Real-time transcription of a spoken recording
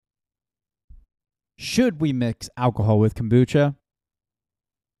Should we mix alcohol with kombucha?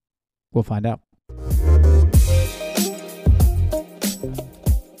 We'll find out.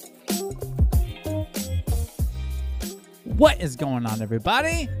 What is going on,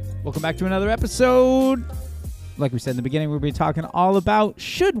 everybody? Welcome back to another episode. Like we said in the beginning, we'll be talking all about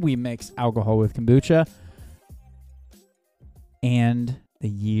should we mix alcohol with kombucha and the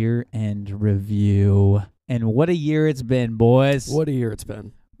year-end review. And what a year it's been, boys. What a year it's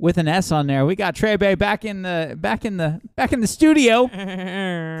been. With an S on there, we got Trey Bay back in the studio.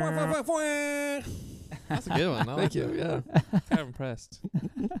 That's a good one. Thank you. Yeah. Kind of impressed.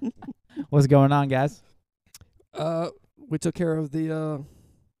 What's going on, guys? We took care of the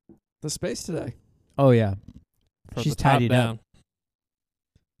space today. Oh yeah, From she's the top tidied down. up.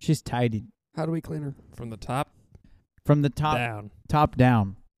 She's tidied How do we clean her? From the top from the top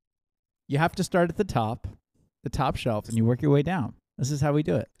down. You have to start at the top shelf, and you work your way down. This is how we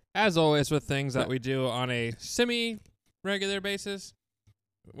do it. As always with things that we do on a semi-regular basis,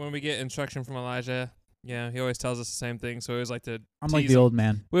 when we get instruction from Elijah, he always tells us the same thing. So we always like to I'm like tease the him. old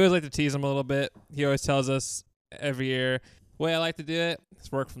man. We always like to tease him a little bit. He always tells us every year, the way I like to do it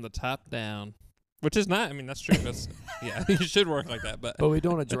is work from the top down. Which is not, I mean, that's true. That's, you should work like that. But we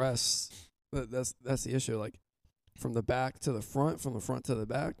don't address that's the issue. Like from the back to the front, from the front to the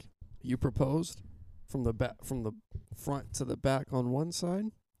back. You proposed from the front to the back on one side,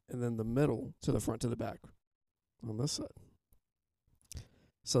 and then the middle to the front to the back on this side.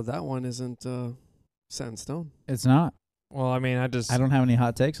 So that one isn't set in stone. It's not. well, I mean, I don't have any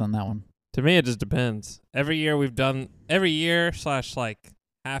hot takes on that one. to me, it just depends. Every year / like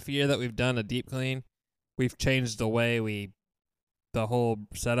half year that we've done a deep clean, we've changed the way the whole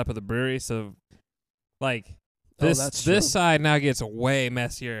setup of the brewery. So, like, this side now gets way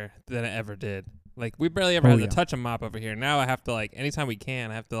messier than it ever did. Like, we barely ever had to touch a mop over here. Now I have to, like, anytime we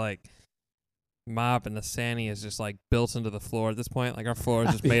can, I have to, like, mop, and the sanding is just, like, built into the floor at this point. Like, our floor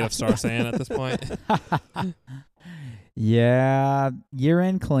is just made of star sand at this point. Yeah,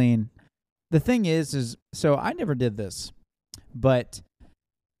 year-end clean. The thing is so I never did this, but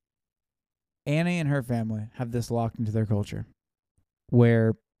Annie and her family have this locked into their culture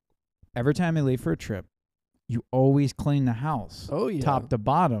where every time they leave for a trip, you always clean the house. Oh, yeah. Top to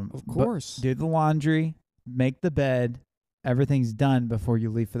bottom. Of course. Do the laundry, make the bed, everything's done before you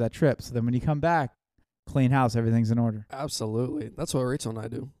leave for that trip. So then when you come back, clean house, everything's in order. Absolutely. That's what Rachel and I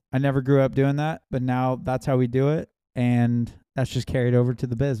do. I never grew up doing that, but now that's how we do it, and that's just carried over to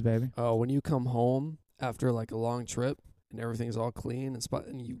the biz, baby. Oh, when you come home after like a long trip and everything's all clean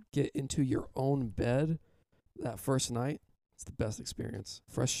and you get into your own bed that first night, it's the best experience.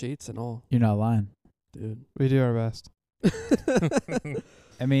 Fresh sheets and all. You're not lying. Dude. We do our best.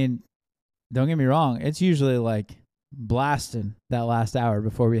 I mean, don't get me wrong. It's usually like blasting that last hour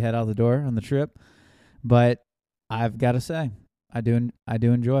before we head out the door on the trip. But I've got to say, I do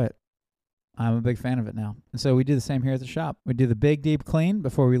enjoy it. I'm a big fan of it now. And so we do the same here at the shop. We do the big, deep clean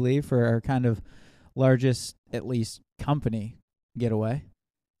before we leave for our kind of largest, at least, company getaway.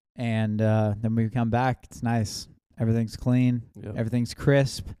 And then we come back. It's nice. Everything's clean. Yep. Everything's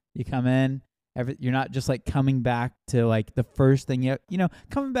crisp. You come in. You're not just like coming back to like the first thing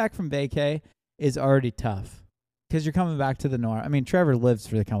coming back from vacay is already tough because you're coming back to the norm. I mean, Trevor lives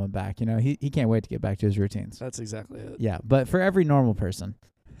for the coming back. He can't wait to get back to his routines. That's exactly it. Yeah, but for every normal person,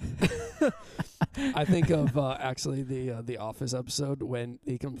 I think of actually the Office episode when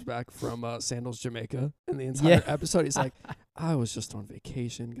he comes back from Sandals, Jamaica, and the entire episode he's like, "I was just on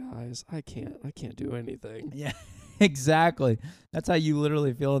vacation, guys. I can't do anything." Yeah. Exactly. That's how you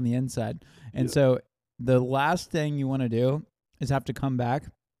literally feel on the inside. And so the last thing you want to do is have to come back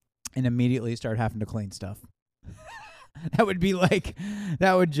and immediately start having to clean stuff. That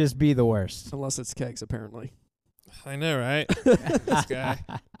would just be the worst. Unless it's kegs, apparently. I know, right? This guy.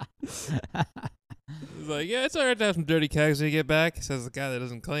 He's like, yeah, it's all right to have some dirty kegs when you get back. He says the guy that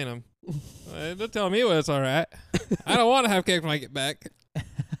doesn't clean them. Don't tell me what it's all right. I don't want to have kegs when I get back.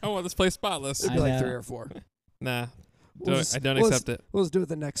 I want this place spotless. It'd be like 3 or 4. Nah. I don't accept it. We'll just do it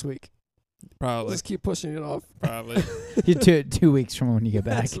the next week. Probably. Let's keep pushing it off. Probably. You do it 2 weeks from when you get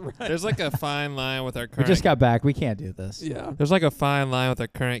back. That's right. There's like a fine line with our current. We just got back. We can't do this. Yeah. There's like a fine line with our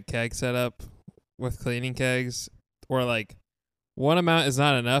current keg setup with cleaning kegs where like one amount is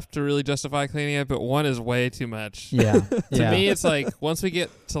not enough to really justify cleaning it, but one is way too much. Yeah. To me, it's like once we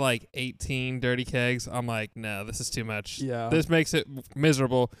get to like 18 dirty kegs, I'm like, no, this is too much. Yeah. This makes it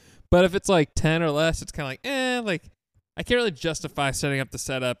miserable. But if it's like 10 or less, it's kind of like I can't really justify setting up the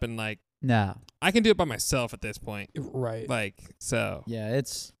setup and like, no. I can do it by myself at this point. Right. Like, so. Yeah, It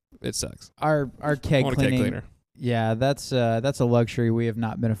sucks. our keg I want a cleaning. keg cleaner. Yeah, that's a luxury we have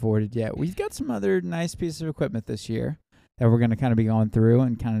not been afforded yet. We've got some other nice pieces of equipment this year that we're going to kind of be going through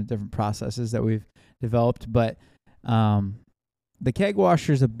and kind of different processes that we've developed. But the keg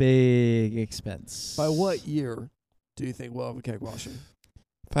washer is a big expense. By what year do you think we'll have a keg washer?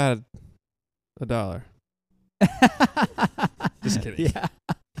 If I had $1. Just kidding. Yeah.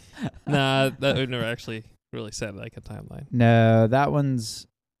 Nah, that we've never actually really set like a timeline. No, that's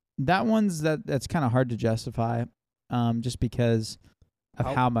kind of hard to justify, just because of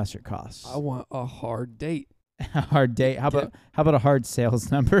how much it costs. I want a hard date. A hard date. How about a hard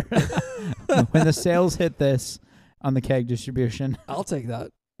sales number? When the sales hit this on the keg distribution. I'll take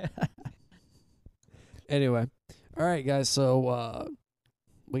that. Anyway, all right, guys. So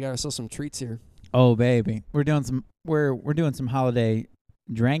we got ourselves some treats here. Oh baby, we're doing some holiday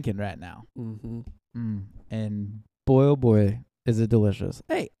drinking right now. Mm-hmm. And boy oh boy is it delicious.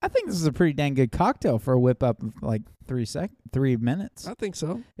 Hey, I think this is a pretty dang good cocktail for a whip up of like 3 minutes. I think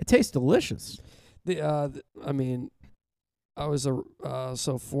so. It tastes delicious. I mean, I was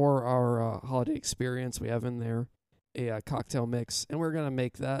so for our holiday experience, we have in there a cocktail mix, and we're gonna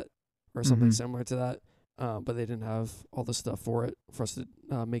make that or something Mhm. similar to that. But they didn't have all the stuff for us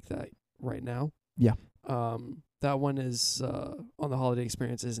to make that right now. Yeah. That one is on the holiday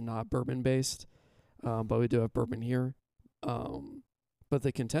experience is not bourbon based, but we do have bourbon here. But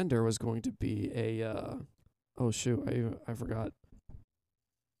the contender was going to be a oh shoot, I forgot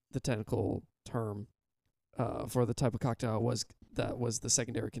the technical term for the type of cocktail was the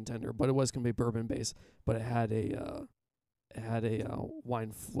secondary contender, but it was going to be bourbon based, but it had a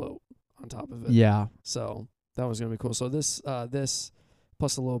wine float on top of it. Yeah. So that was going to be cool. So this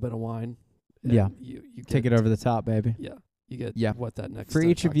plus a little bit of wine. Yeah. You Take it over the top, baby. Yeah. You get Yeah. what that next For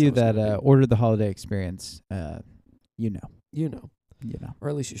each of you cocktail's that gonna be. ordered the holiday experience, you know. You know, or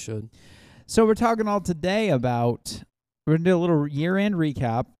at least you should. So we're talking all today about, we're going to do a little year-end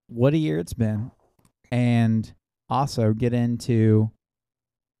recap, what a year it's been, and also get into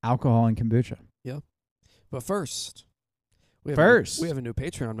alcohol and kombucha. But first, we have a new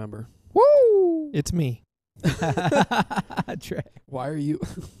Patreon member. Woo! It's me. Trey. Why are you?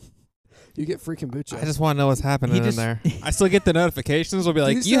 You get free kombucha. I just want to know what's happening in there. I still get the notifications. Will be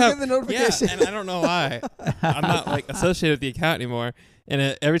like, Do you still have get the notification? Yeah, and I don't know why. I'm not like associated with the account anymore.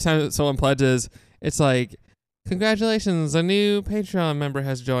 And every time someone pledges, it's like, congratulations, a new Patreon member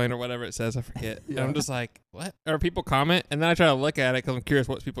has joined or whatever it says. I forget. And Yeah. I'm just like, what? Or people comment, and then I try to look at it because I'm curious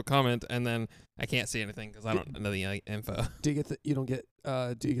what people comment, and then I can't see anything because I don't know the info. Do you get the? You don't get.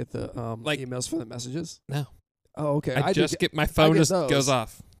 Do you get the Like- emails for the messages? No. Oh, okay. I do just get my phone get just those. goes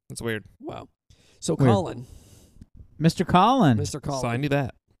off. It's weird. Wow. So Weird. Colin, Mr. Colin. Mr. Colin. So I knew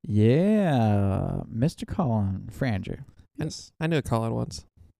that. Yeah. Mr. Colin Franger. Yes. I knew Colin once.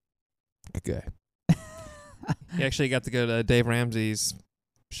 Good guy. He actually got to go to Dave Ramsey's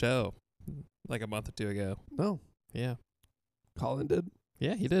show like a month or two ago. No. Yeah. Colin did.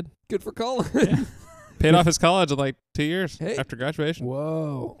 Yeah, he did. Good for Colin. Yeah. Paid off his college in like 2 years Hey. after graduation.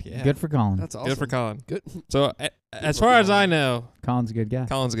 Whoa. Yeah. Good for Colin. That's awesome. Good for Colin. Good. So as for far as Colin. I know, Colin's a good guy.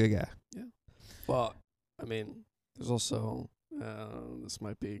 Colin's a good guy. Well, I mean, there's also this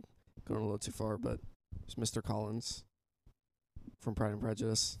might be going a little too far, but there's Mr. Collins from Pride and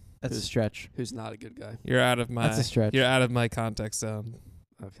Prejudice, That's a Who's- stretch. who's not a good guy. You're out of my That's a stretch. You're out of my context zone.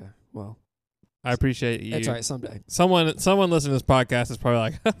 Okay. Well, I appreciate you. it's all right. Someday. Someone listening to this podcast is probably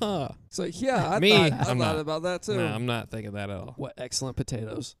like, haha. So yeah, I Me, thought, I'm I thought not. about that too. No, I'm not thinking that at all. What excellent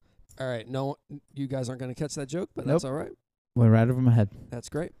potatoes. All right. No, you guys aren't going to catch that joke, but Nope. that's all right. Went right over my head. That's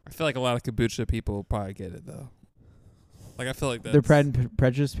great. I feel like a lot of kombucha people will probably get it though. Like I feel like that's They're Pride and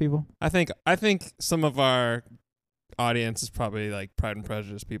Prejudice people? I think some of our audience is probably like Pride and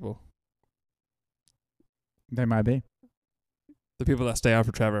Prejudice people. They might be. The people that stay on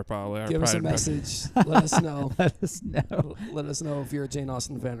for Trevor probably are Give us Pride a and Prejudice. message. Let us know. Let us know. Let us know if you're a Jane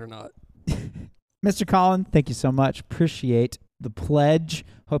Austen fan or not. Mr. Colin, thank you so much. Appreciate the pledge.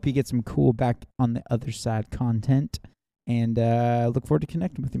 Hope you get some cool back on the other side content. And look forward to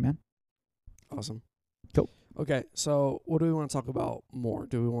connecting with you, man. Awesome. Cool. Okay, so what do we want to talk about more?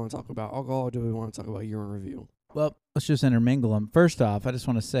 Do we want to talk about alcohol or do we want to talk about year in review? Well, let's just intermingle them. First off, I just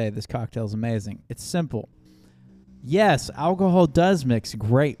want to say this cocktail is amazing. It's simple. Yes, alcohol does mix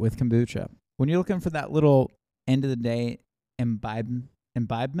great with kombucha. When you're looking for that little end of the day imbibing.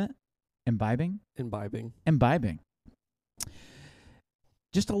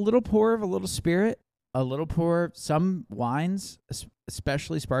 Just a little pour of a little spirit, a little pour of some wines,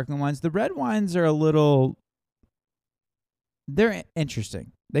 especially sparkling wines. The red wines are they're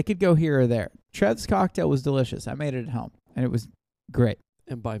interesting. They could go here or there. Trev's cocktail was delicious. I made it at home, and it was great.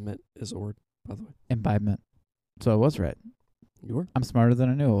 Imbibement is a word, by the way. Imbibement. So I was right. You were? I'm smarter than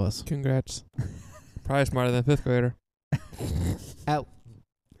I knew I was. Congrats. Probably smarter than a 5th grader.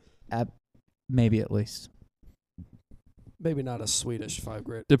 Maybe at least. Maybe not a Swedish 5th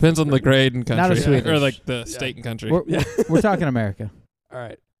grade. Depends on the grade and country. Not a Or Swedish. like the state and country. We're, Yeah. we're talking America. All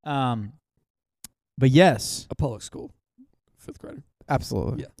right. But yes, A public school 5th grader.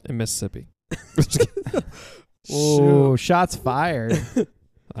 absolutely. Yeah. In Mississippi. Oh, shots fired.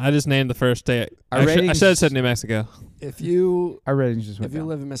 I just named the first state. Our I should ratings- have said New Mexico. If you Our ratings just went if you down.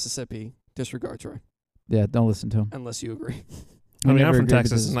 live in Mississippi, disregard Troy Yeah, don't listen to him. unless you agree. I mean, We I'm never from agreed with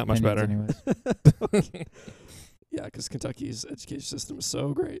Texas. his It's not much opinions better. anyways. Yeah, because Kentucky's education system is so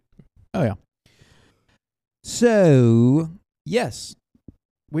great. Oh, yeah. So, yes,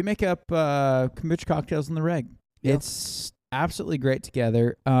 we make up kombucha cocktails in the reg. Yeah. It's absolutely great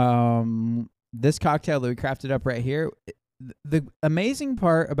together. This cocktail that we crafted up right here, the amazing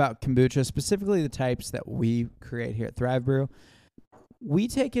part about kombucha, specifically the types that we create here at Thrive Brew, we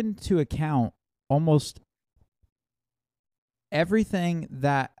take into account almost everything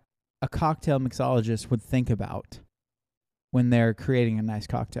that a cocktail mixologist would think about when they're creating a nice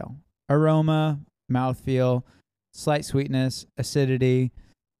cocktail. Aroma, mouthfeel, slight sweetness, acidity,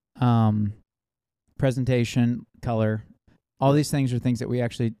 presentation, color. All these things are things that we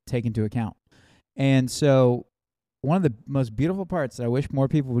actually take into account. And so one of the most beautiful parts that I wish more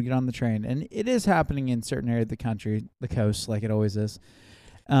people would get on the train, and it is happening in certain areas of the country, the coast, like it always is,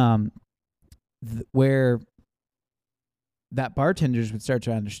 where that bartenders would start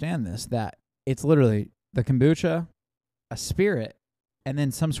to understand this, that it's literally the kombucha, a spirit, and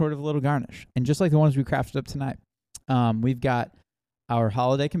then some sort of little garnish. And just like the ones we crafted up tonight, we've got our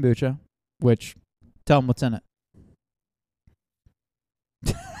holiday kombucha, which, tell them what's in it.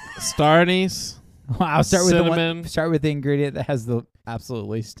 Star anise. I'll start with Cinnamon. start with the ingredient that has the absolute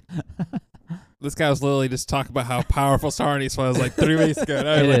least. This guy was literally just talking about how powerful star anise was like 3 weeks ago. And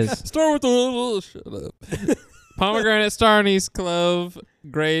I was It like, is. Start with the little. Shut up. Pomegranate, star anise, clove,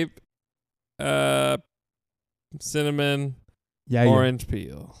 grape, cinnamon, Yeah, orange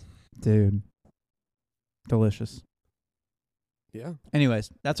peel. dude. Delicious. Yeah. Anyways,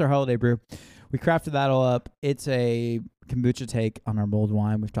 that's our holiday brew. We crafted that all up. It's a kombucha take on our mulled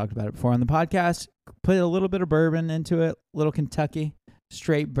wine. We've talked about it before on the podcast. Put a little bit of bourbon into it, little Kentucky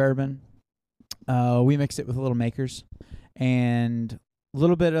straight bourbon. We mixed it with a little Makers and a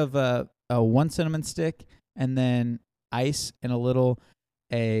little bit of a 1 cinnamon stick, and then ice and a little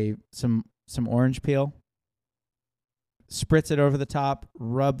some orange peel. Spritz it over the top.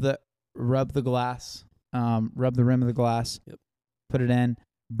 Rub the glass. Rub the rim of the glass. Yep. Put it in.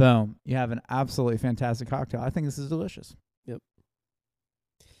 Boom. You have an absolutely fantastic cocktail. I think this is delicious.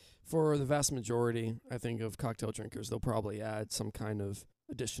 For the vast majority, I think, of cocktail drinkers, they'll probably add some kind of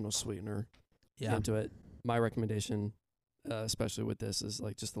additional sweetener into it. My recommendation, especially with this, is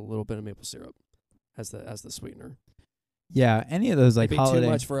like just a little bit of maple syrup as the sweetener. Yeah. Any of those like It'd be holiday. too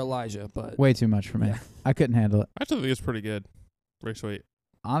much for Elijah, but Way too much for me. Yeah. I couldn't handle it. I actually think it's pretty good. Very sweet.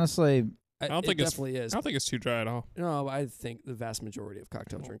 Honestly, I don't it think it's- definitely is. I don't think it's too dry at all. No, I think the vast majority of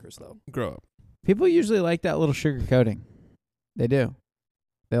cocktail drinkers, though. Grow up. people usually like that little sugar coating. They do.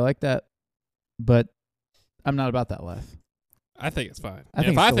 They like that. But I'm not about that life. I think it's fine. I And think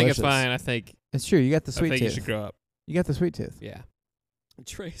if it's I think it's delicious. fine, I think It's true. You got the I sweet think you tooth. should grow up. You got the sweet tooth. Yeah.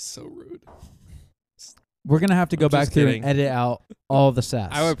 Trey's so rude. We're going to have to go I'm back just through kidding. and edit out all the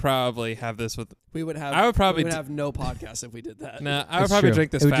sass. I would probably have this with. We would have. I would probably we would d- have no podcast if we did that. No, I would It's probably true. drink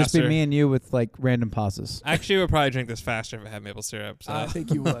this It would faster. just be me and you with like random pauses. Actually, I would probably drink this faster if it had maple syrup. So I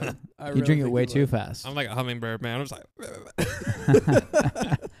think you would. I You really drink it think way you too would. fast. I'm like a hummingbird, man. I'm just like.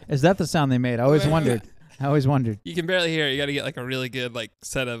 Is that the sound they made? I always wondered. You can barely hear it. You got to get like a really good like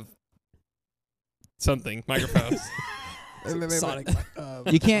set of something microphones. Sonic.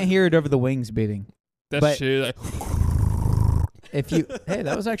 You can't hear it over the wings beating. That's But- true. Like, If you, hey,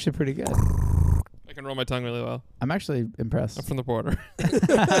 that was actually pretty good. I can roll my tongue really well. I'm actually impressed. I'm from the border.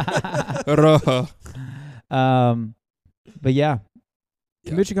 Rojo. But yeah,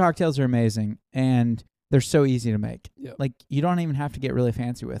 Yeah. kombucha cocktails are amazing, and they're so easy to make. Yep. Like you don't even have to get really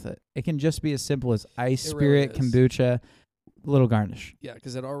fancy with it. It can just be as simple as ice, It really spirit, is. kombucha, little garnish. Yeah,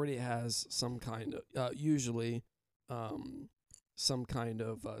 because it already has some kind of, usually, some kind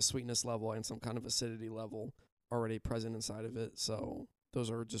of sweetness level and some kind of acidity level already present inside of it. So those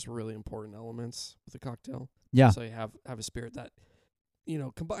are just really important elements with a cocktail. Yeah, So you have a spirit that,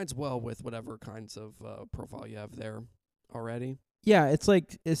 combines well with whatever kinds of profile you have there already. yeah. It's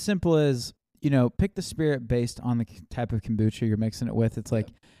like as simple as pick the spirit based on the type of kombucha you're mixing it with. It's like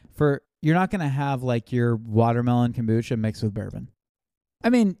you're not gonna have like your watermelon kombucha mixed with bourbon. I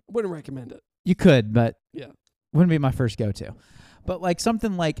mean, Wouldn't recommend it. you could, but Yeah. wouldn't be my first go-to. But like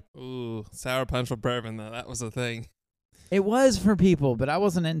something like Ooh, sour punch with bourbon though. That was the thing. it was for people, but I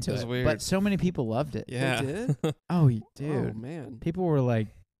wasn't into It was it. weird. But so many people loved it. Yeah. They did? Oh, Oh, dude. man. People were like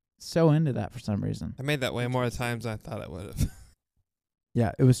so into that for some reason. I made that way more times than I thought I would have.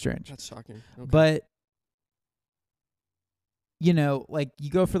 Yeah, it was strange. That's shocking. Okay. But you know, like you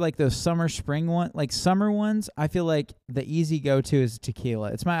go for like those summer spring like summer ones, I feel like the easy go-to is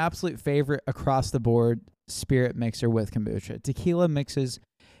tequila. It's my absolute favorite across the board spirit mixer with kombucha. Tequila mixes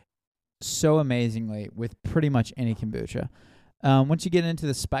so amazingly with pretty much any kombucha. Once you get into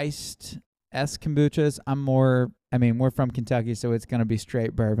the spiced kombuchas, we're from Kentucky, so it's going to be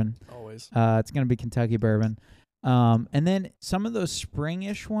straight bourbon. Always. It's going to be Kentucky bourbon. And then some of those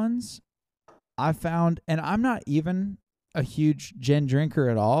springish ones I found, and I'm not even a huge gin drinker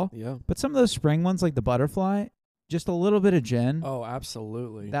at all, Yeah. but some of those spring ones like the butterfly, just a little bit of gin, Oh,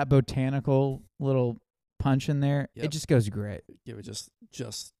 absolutely. that botanical little punch in there, Yep. it just goes great. Give it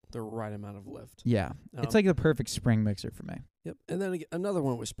just the right amount of lift. Yeah. It's Um, like the perfect spring mixer for me. Yep. And then another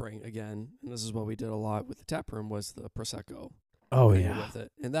one with spring again, and this is what we did a lot with the tap room, was the Prosecco. Oh, We did yeah. With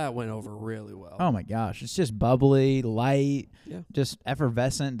it. And that went over really well. Oh, my gosh. It's just bubbly, light, Yeah. just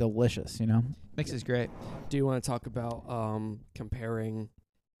effervescent, delicious, you know? Mixes great. Do you want to talk about comparing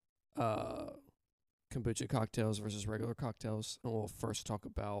kombucha cocktails versus regular cocktails? And we'll first talk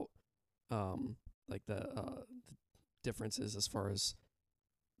about like the differences as far as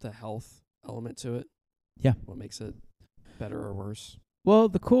the health element to it. Yeah. What makes it better or worse? Well,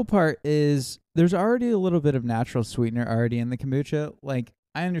 the cool part is there's already a little bit of natural sweetener already in the kombucha. Like,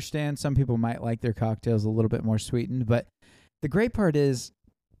 I understand some people might like their cocktails a little bit more sweetened, but the great part is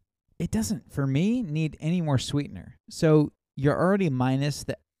it doesn't, for me, need any more sweetener. So you're already minus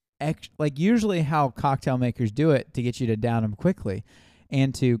the like usually how cocktail makers do it to get you to down them quickly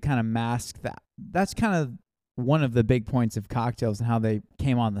and to kind of mask that. That's kind of one of the big points of cocktails and how they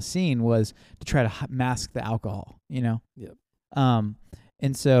came on the scene was to try to mask the alcohol, you know? Yep.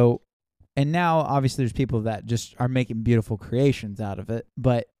 And so, and now obviously there's people that just are making beautiful creations out of it,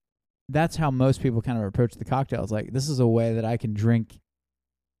 but that's how most people kind of approach the cocktails. Like, this is a way that I can drink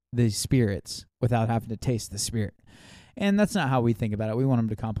these spirits without having to taste the spirit. And that's not how we think about it. We want them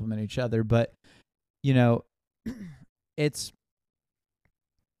to complement each other, but you know,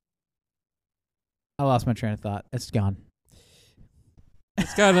 I lost my train of thought. It's gone.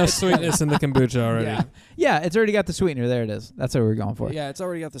 It's got enough sweetness in the kombucha already. Yeah. Yeah, it's already got the sweetener. There it is. That's what we're going for. Yeah, it's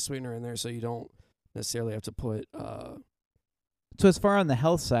already got the sweetener in there, so you don't necessarily have to put. So as far on the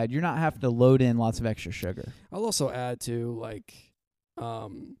health side, you're not having to load in lots of extra sugar. I'll also add to like,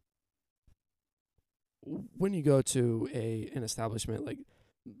 when you go to an establishment, like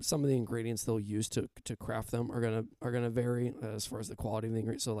some of the ingredients they'll use to craft them are gonna vary as far as the quality of the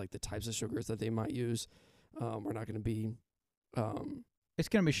ingredients. So like the types of sugars that they might use, are not gonna be. It's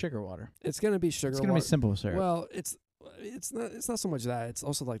going to be sugar water. It's gonna be sugar. It's going to be water. simple syrup. Well, it's not so much that. It's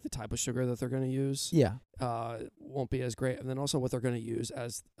also like the type of sugar that they're gonna use. Yeah. Won't be as great, and then also what they're going to use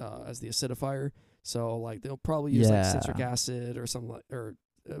as the acidifier. So like they'll probably use like citric acid or something like, or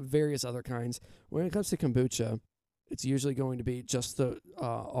various other kinds. When it comes to kombucha, it's usually going to be just the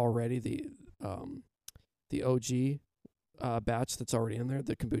already the OG batch that's already in there.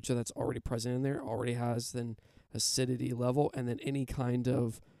 The kombucha that's already present in there already has an acidity level, and then any kind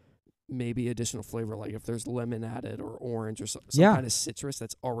of maybe additional flavor, like if there's lemon added or orange or some kind of citrus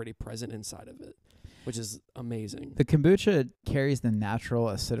that's already present inside of it, which is amazing. The kombucha carries the natural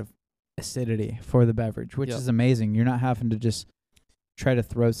acidity for the beverage, which is amazing. You're not having to just try to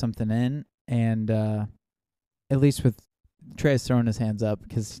throw something in, and at least with Trey's throwing his hands up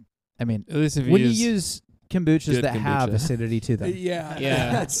because, I mean, At least if when you use kombuchas good that have kombucha. acidity to them. Yeah.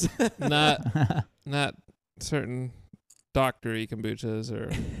 Yeah. That's not certain doctory kombuchas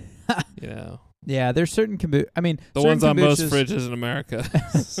or you know Yeah, there's certain kombucha. I mean, the certain ones on most kombuchas- fridges in America.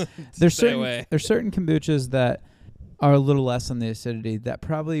 There's Stay certain away. there's certain kombuchas that are a little less on the acidity that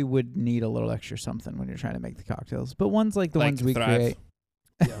probably would need a little extra something when you're trying to make the cocktails. But ones like the Like ones we Thrive. create.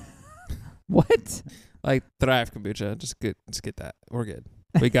 yeah. What? Like Thrive kombucha. Just get that. We're good.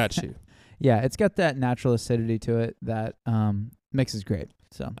 We got you. Yeah, it's got that natural acidity to it that mixes great.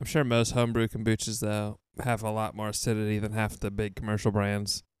 So I'm sure most homebrew kombuchas though have a lot more acidity than half the big commercial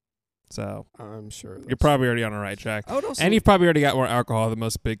brands. So I'm sure you're probably already on the right track. I would also, And you've probably already got more alcohol than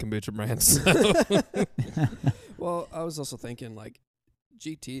most big kombucha brands. So. well, I was also thinking like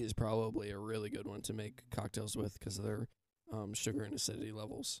GT is probably a really good one to make cocktails with because of their sugar and acidity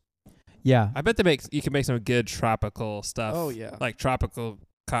levels. yeah, I bet you can make some good tropical stuff. Oh yeah, Like tropical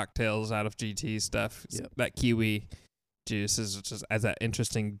cocktails out of GT stuff. Yep. That kiwi juice is just as that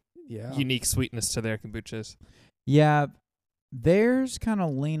interesting Yeah. unique sweetness to their kombuchas. Yeah, theirs kind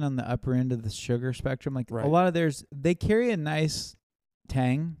of lean on the upper end of the sugar spectrum. Like Right. a lot of theirs, they carry a nice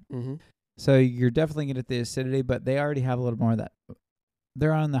tang, Mm-hmm. so you're definitely going to get the acidity, but they already have a little more of that.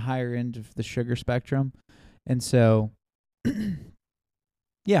 They're on the higher end of the sugar spectrum, and so,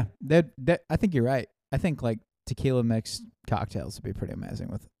 yeah, that I think you're right. I think like tequila mixed cocktails would be pretty amazing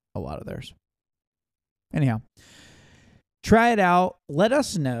with a lot of theirs. Anyhow, try it out. Let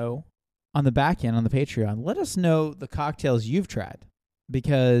us know on the back end on the Patreon. Let us know the cocktails you've tried,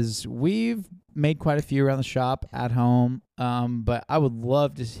 because we've made quite a few around the shop at home. But I would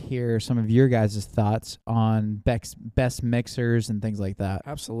love to hear some of your guys' thoughts on best mixers and things like that.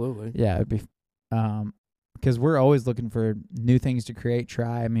 Absolutely. Yeah, it'd be because we're always looking for new things to create,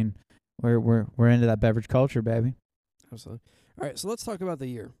 try. I mean, we're into that beverage culture, baby. Absolutely. All right, so let's talk about the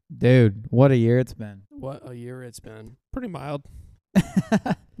year. Dude, what a year it's been. What a year it's been. Pretty mild.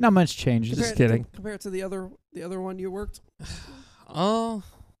 Not much changes. Just kidding. Compared to the other one you worked. Oh,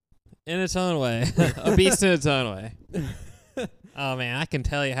 in its own way. A beast in its own way. Oh, man, I can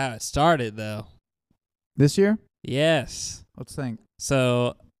tell you how it started, though. This year? Yes. Let's think.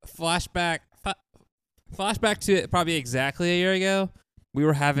 So, flashback to it probably exactly a year ago. We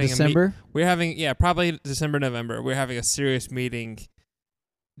were having December? probably December, November. We were having a serious meeting,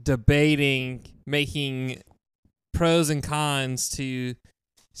 debating, making pros and cons to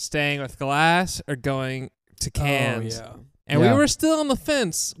staying with glass or going to cans. Oh, yeah. And Yeah. we were still on the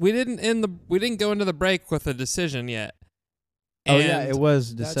fence. We didn't go into the break with a decision yet. Oh, yeah, And- it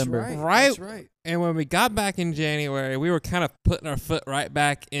was That's December. right. Right. That's right. And when we got back in January, we were kind of putting our foot right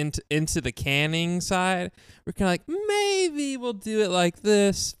back into the canning side. We're kind of like, maybe we'll do it like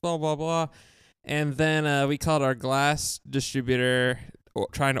this, blah, blah, blah. And then we called our glass distributor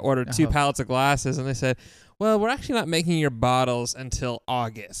trying to order 2 Uh-huh. pallets of glasses, and they said, well, we're actually not making your bottles until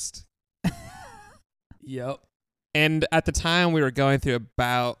August. Yep. And at the time, we were going through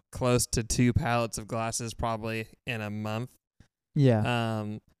about close to 2 pallets of glasses probably in a month.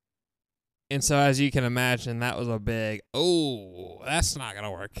 Yeah. And so as you can imagine, that was a big, that's not going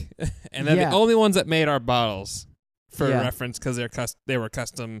to work. And they're Yeah. the only ones that made our bottles for Yeah. reference because they were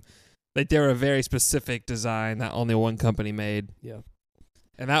custom. Like they were a very specific design that only one company made. Yeah.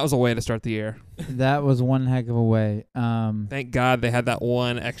 And that was a way to start the year. That was one heck of a way. Thank God they had that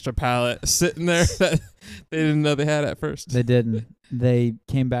one extra pallet sitting there that they didn't know they had at first. They didn't. They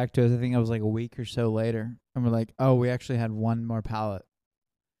came back to us, I think it was like a week or so later, and we're like, oh, we actually had one more pallet.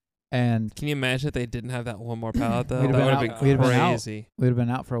 And Can you imagine if they didn't have that one more pallet though? We'd That have would been have out- been we'd have been out. crazy. we'd have been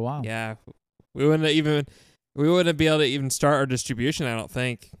out for a while. Yeah. We wouldn't be able to even start our distribution, I don't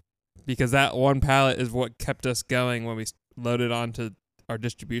think, because that one pallet is what kept us going when we loaded onto our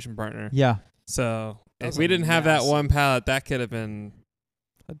distribution partner. Yeah. So That if was we a didn't have that one massive- pallet, that could have been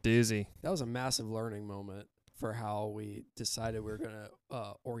a doozy. That was a massive learning moment for how we decided we were going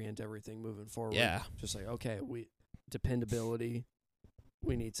to orient everything moving forward. Yeah. Just like, okay, dependability,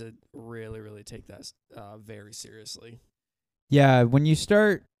 we need to really, really take that very seriously. Yeah, when you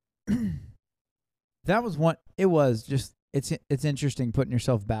start, that was one. It was just it's interesting putting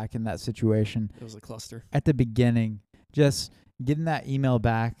yourself back in that situation It was a cluster. at the beginning. Just getting that email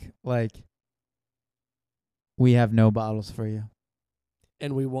back, like, we have no bottles for you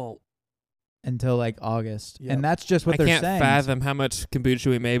And we won't. until like August, Yep. and that's just what I they're can't saying. fathom how much kombucha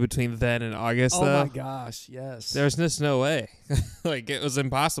we made between then and August, Oh, though. my gosh. Yes. There's just no way. Like, it was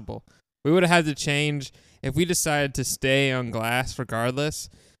impossible. We would have had to change. If we decided to stay on glass regardless,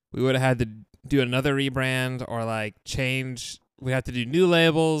 we would have had to do another rebrand or, like, change. We'd have to do new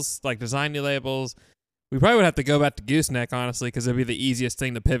labels, like design new labels. We probably would have to go back to gooseneck, honestly, because it'd be the easiest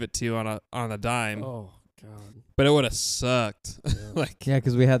thing to pivot to on a dime. Oh, God. But it would have sucked. Yeah. Like, Yeah,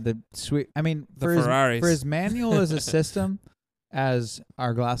 because we had the sweet. I mean, The for Ferraris. as manual as a system as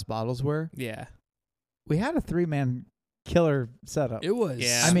our glass bottles were, yeah. we had a 3-man killer setup. It was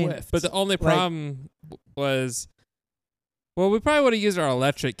Yeah. I mean, swift. But the only problem was, well, we probably would have used our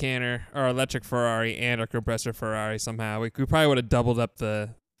electric canner, our electric Ferrari, and our compressor Ferrari somehow. We probably would have doubled up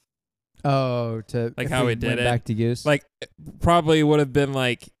the, to Like if how we did went it. back to goose. like, probably would have been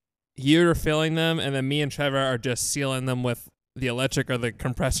like, you're filling them, and then me and Trevor are just sealing them with the electric or the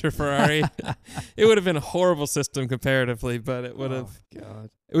compressor Ferrari. It would have been a horrible system comparatively, but it would have, Oh, God.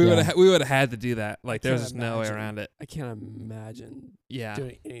 we would Yeah. have, we would have had to do that. Like, there's can't just no way imagine. around it. I can't imagine Yeah.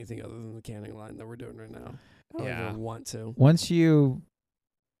 doing anything other than the canning line that we're doing right now. I don't Yeah. even want to.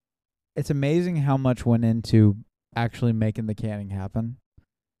 It's amazing how much went into actually making the canning happen.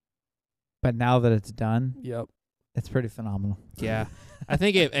 But now that it's done, Yep. it's pretty phenomenal. Yeah. I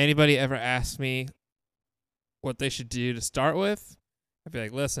think if anybody ever asked me what they should do to start with, I'd be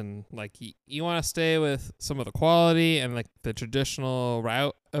like, listen, like you want to stay with some of the quality and like the traditional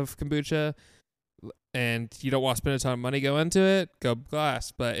route of kombucha, and you don't want to spend a ton of money go into it, go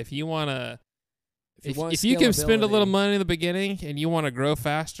glass. But if you want to, if you can spend a little money in the beginning and you want to grow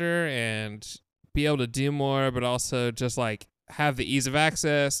faster and be able to do more, but also just like have the ease of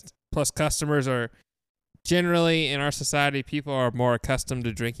access, plus customers are generally in our society, people are more accustomed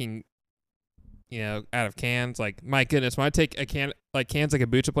to drinking, out of cans. Like, my goodness, when I take cans of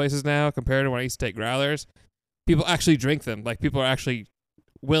kombucha places now compared to when I used to take growlers, people actually drink them. Like, people are actually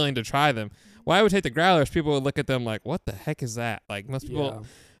willing to try them. When I would take the growlers, people would look at them like, what the heck is that? Like, most people,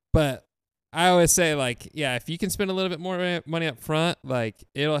 but I always say, like, yeah, if you can spend a little bit more money up front, like,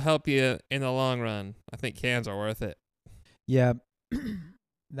 it'll help you in the long run. I think cans are worth it. Yeah.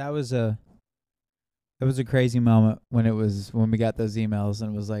 That was a crazy moment when we got those emails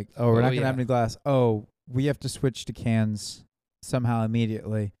and it was like, oh, we're not going to have any glass. Oh, we have to switch to cans somehow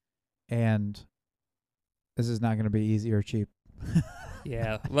immediately. And this is not going to be easy or cheap.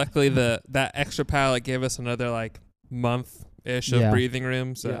 Yeah. Luckily, that extra pallet gave us another, like, month-ish of breathing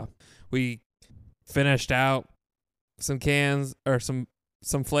room. So we finished out some cans or some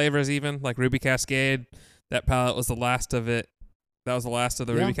flavors even, like Ruby Cascade. That pallet was the last of it. That was the last of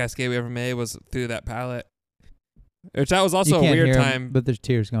the Ruby Cascade we ever made, was through that pallet. Which that was also a weird time. But there's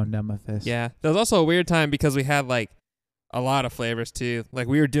tears going down my face. Yeah. That was also a weird time because we had like a lot of flavors too. Like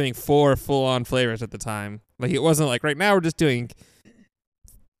we were doing 4 full-on flavors at the time. Like it wasn't like right now we're just doing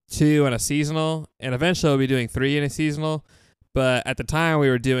 2 and a seasonal, and eventually we'll be doing 3 and a seasonal. But at the time we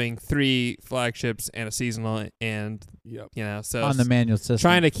were doing 3 flagships and a seasonal, and so on the manual system,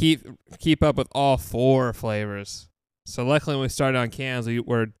 trying to keep up with all 4 flavors. So luckily when we started on cans, we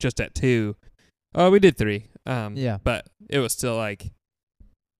were just at 2. Oh, we did 3. But it was still like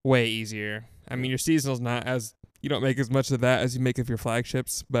way easier. I mean, your seasonal's not as, you don't make as much of that as you make of your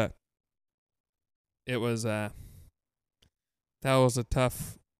flagships, but it was that was a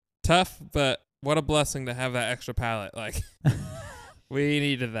tough, but what a blessing to have that extra pallet. Like we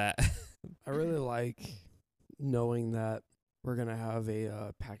needed that. I really like knowing that we're gonna have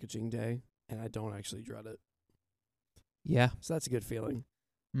a packaging day, and I don't actually dread it. Yeah. So that's a good feeling.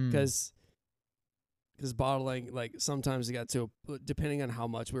 Because bottling, like, sometimes it got to, depending on how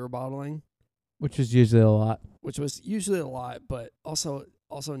much we were bottling. Which was usually a lot. But also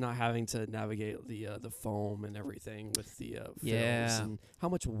not having to navigate the foam and everything with the fills and how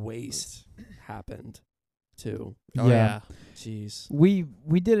much waste happened, too. Oh, yeah. Jeez. We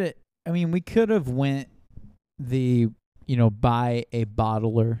did it. I mean, we could have went buy a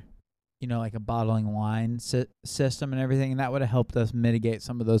bottler, like a bottling line system and everything, and that would have helped us mitigate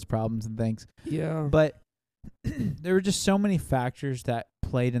some of those problems and things. Yeah. But there were just so many factors that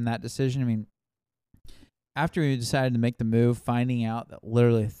played in that decision. I mean, after we decided to make the move, finding out that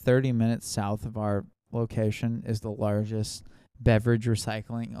literally 30 minutes south of our location is the largest beverage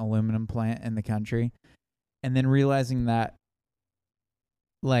recycling aluminum plant in the country, and then realizing that,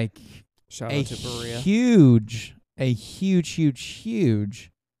 like, shout out to Berea. A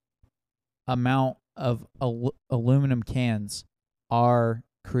huge amount of aluminum cans are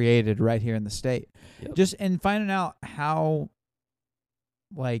created right here in the state. Yep. Just in finding out how,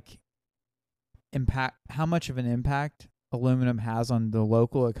 like, how much of an impact aluminum has on the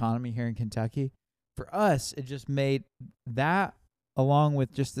local economy here in Kentucky. For us, it just made that, along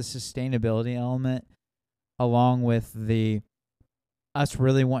with just the sustainability element, along with us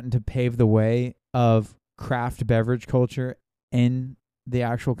really wanting to pave the way of craft beverage culture in the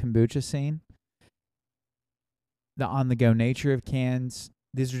actual kombucha scene, the on-the-go nature of cans.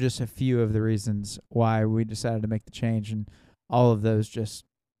 These are just a few of the reasons why we decided to make the change, and all of those just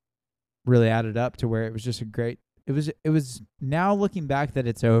really added up to where it was just a great. It was now looking back that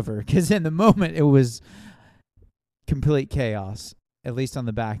it's over, because in the moment it was complete chaos, at least on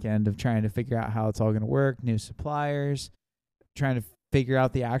the back end of trying to figure out how it's all going to work, new suppliers, trying to figure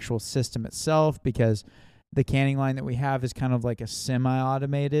out the actual system itself, because the canning line that we have is kind of like a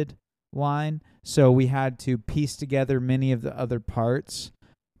semi-automated line. So we had to piece together many of the other parts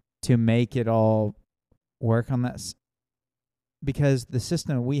to make it all work on that. Because the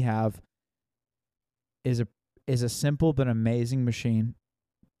system we have is a simple but amazing machine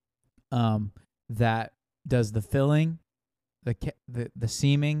that does the filling, the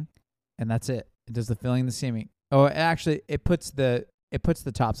seaming, and that's it. It does the filling, the seaming. Oh, actually, it puts the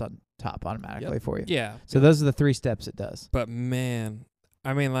tops on top automatically for you. Yeah. So those are the 3 steps it does. But man,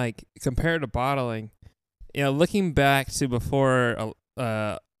 I mean, like, compared to bottling, looking back to before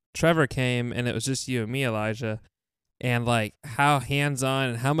Trevor came and it was just you and me, Elijah, and like how hands-on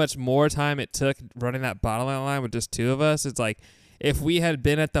and how much more time it took running that bottling line with just 2 of us, it's like if we had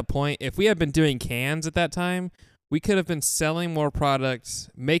been at the point, if we had been doing cans at that time, we could have been selling more products,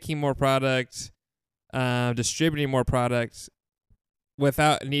 making more products, distributing more products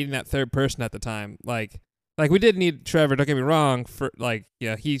without needing that third person at the time. Like we did need Trevor, don't get me wrong, for like,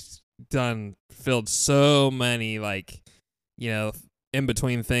 he's filled so many, like, in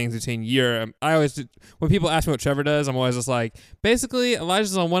between things between I always do, when people ask me what Trevor does, I'm always just like, basically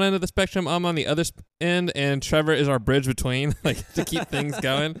Elijah's on one end of the spectrum, I'm on the other end, and Trevor is our bridge between, like, to keep things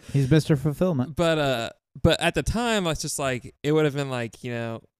going. He's Mr. Fulfillment. But at the time, it's just like, it would have been like,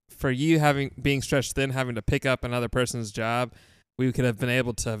 for you being stretched thin, having to pick up another person's job, we could have been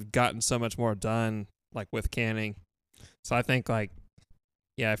able to have gotten so much more done, like with canning. So I think, like,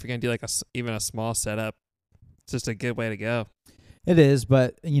 if you're gonna do like even a small setup, it's just a good way to go. It is,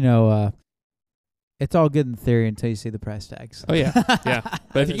 but it's all good in theory until you see the price tags. Oh yeah, yeah.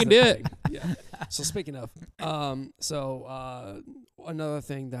 But if you can do it, yeah. So speaking of, another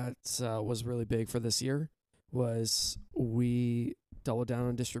thing that was really big for this year was we doubled down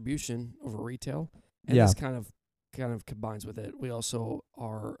on distribution over retail, and this kind of combines with it. We also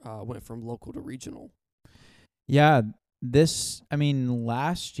went from local to regional. Yeah,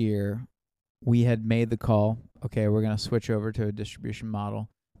 last year we had made the call, okay, we're going to switch over to a distribution model.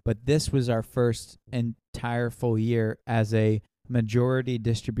 But this was our first entire full year as a majority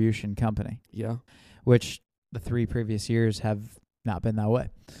distribution company. Yeah. Which the 3 previous years have not been that way.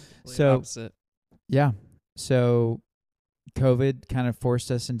 So opposite. Yeah. So COVID kind of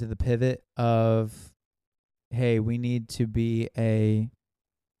forced us into the pivot of, hey, we need to be a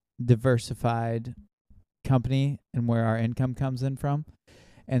diversified company and where our income comes in from.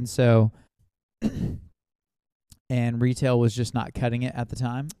 And so and retail was just not cutting it at the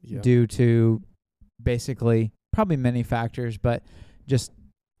time due to basically probably many factors, but just,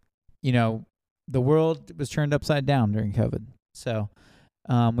 the world was turned upside down during COVID. So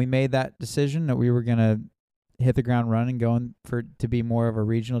we made that decision that we were going to hit the ground running, going to be more of a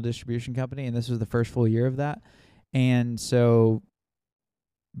regional distribution company. And this was the first full year of that. And so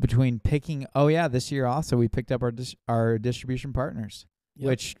between picking, this year also we picked up our distribution partners,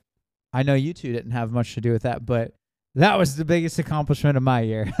 which I know you two didn't have much to do with that, but that was the biggest accomplishment of my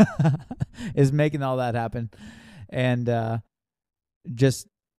year is making all that happen. And just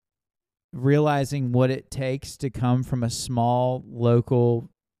realizing what it takes to come from a small local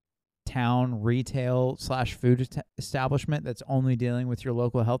town retail / food establishment that's only dealing with your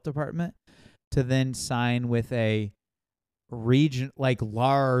local health department to then sign with a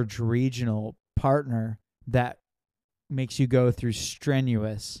large regional partner that makes you go through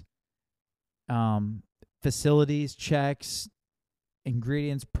strenuous facilities, checks,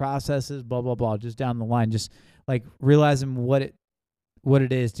 ingredients, processes, blah, blah, blah, just down the line. Just like realizing what it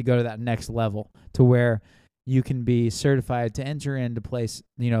is to go to that next level to where you can be certified to enter into place,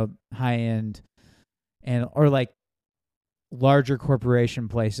 high end or like larger corporation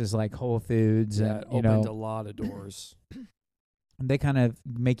places like Whole Foods. And, opened a lot of doors. They kind of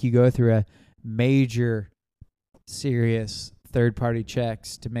make you go through a major, serious third-party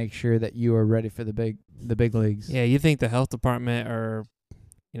checks to make sure that you are ready for the big leagues. Yeah, you think the health department or,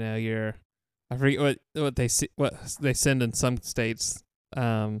 I forget what they send in some states.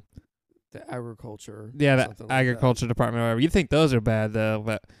 The agriculture. Yeah, the agriculture department or whatever. You think those are bad though,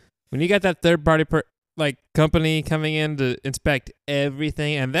 but when you got that third-party company coming in to inspect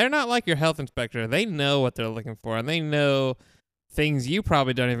everything, and they're not like your health inspector. They know what they're looking for, and they know things you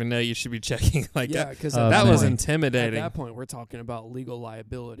probably don't even know you should be checking. Because that was intimidating. At that point, we're talking about legal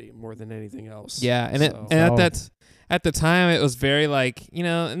liability more than anything else. Yeah, and at the time, it was very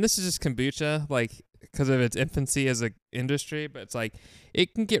and this is just kombucha, because of its infancy as an industry, but it's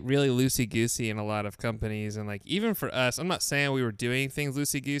it can get really loosey-goosey in a lot of companies, and even for us, I'm not saying we were doing things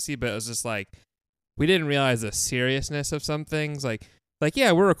loosey-goosey, but it was just we didn't realize the seriousness of some things.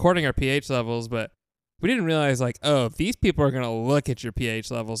 Yeah, we're recording our pH levels, but we didn't realize these people are going to look at your pH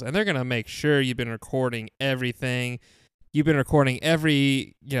levels and they're going to make sure you've been recording everything. You've been recording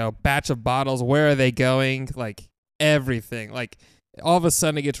every, batch of bottles. Where are they going? Everything. All of a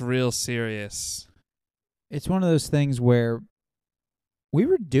sudden it gets real serious. It's one of those things where we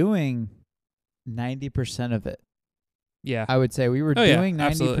were doing 90% of it. Yeah. I would say we were doing 90%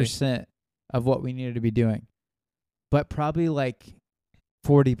 absolutely. of what we needed to be doing. But probably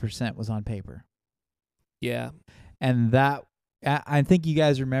 40% was on paper. Yeah. And that, I think you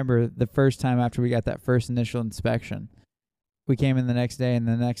guys remember the first time after we got that first initial inspection, we came in the next day, and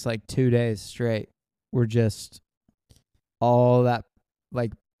the next 2 days straight were just all that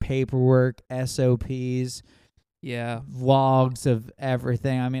paperwork, SOPs, logs of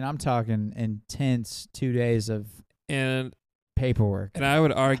everything. I mean, I'm talking intense 2 days of and paperwork. And I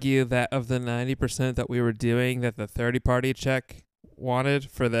would argue that of the 90% that we were doing, that the 30-party check wanted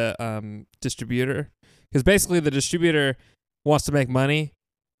for the distributor, because basically the distributor wants to make money,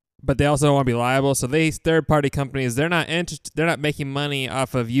 but they also don't want to be liable. So these third-party companies, they're not making money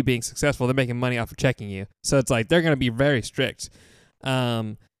off of you being successful. They're making money off of checking you. So it's like they're going to be very strict.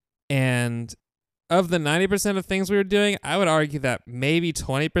 And of the 90% of things we were doing, I would argue that maybe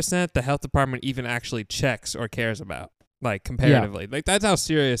 20% the health department even actually checks or cares about, like comparatively. Like that's how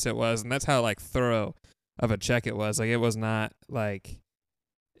serious it was, and that's how like thorough of a check it was. Like it was not like,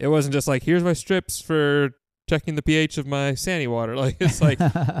 it wasn't just like, here's my strips for checking the pH of my Sandy water. Like it's like,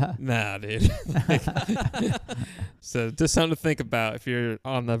 nah, dude. Like, so just something to think about if you're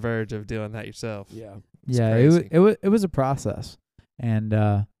on the verge of doing that yourself. Yeah. Yeah, crazy. it was a process, and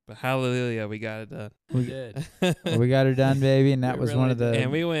But hallelujah, we got it done. We did. we got her done, baby, and that We was really one of the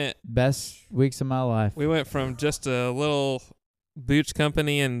And we went best weeks of my life. from just a little boots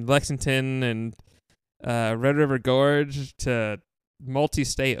company in Lexington and Red River Gorge to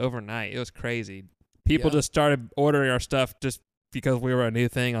multi-state overnight. It was crazy. People Yeah. just started ordering our stuff just because we were a new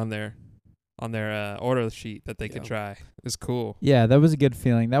thing on their order sheet that they could Yeah. try. It's cool. Yeah, that was a good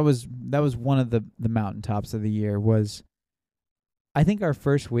feeling. That was one of the mountaintops of the year. Was I think our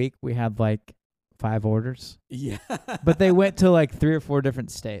first week we had like 5 orders, Yeah. but they went to like 3 or 4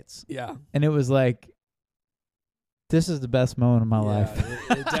 different states, Yeah. and it was like, this is the best moment of my life.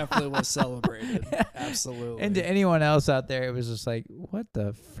 It definitely was celebrated. Absolutely. And to anyone else out there, it was just like, what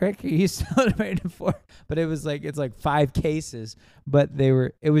the frick are you celebrating for? But it was like, it's like 5 cases, but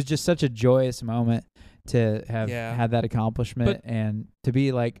it was just such a joyous moment to have Yeah. had that accomplishment, and to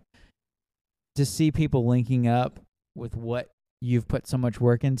be like, to see people linking up with what you've put so much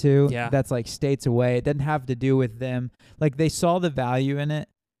work into. Yeah. That's like states away. It doesn't have to do with them. Like they saw the value in it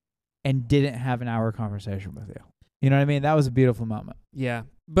and didn't have an hour conversation with you. You know what I mean? That was a beautiful moment. Yeah.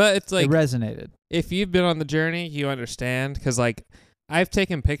 But it's like, it resonated. if you've been on the journey, you understand. Because, like, I've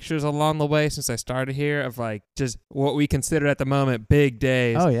taken pictures along the way since I started here of, like, just what we consider at the moment big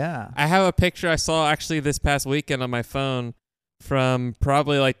days. Oh, yeah. I have a picture I saw actually this past weekend on my phone from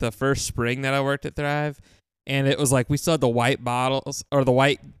probably, like, the first spring that I worked at Thrive. And it was, like, we still had the white bottles, or the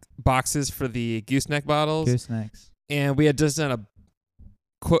white boxes for the gooseneck bottles. Goosenecks. And we had just done a,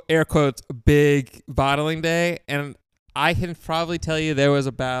 air quotes, big bottling day. And I can probably tell you there was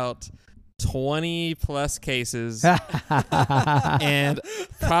about 20 plus cases and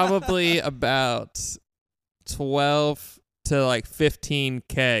probably about 12 to like 15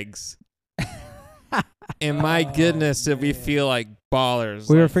 kegs. And my Oh, goodness, did we man. feel like ballers.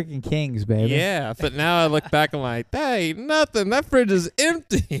 We were like, freaking kings, baby. yeah, but now I look back, I'm like, that ain't nothing. That fridge is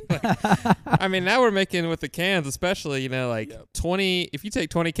empty. Like, I mean, now we're making with the cans, especially, you know, like Yep. 20, if you take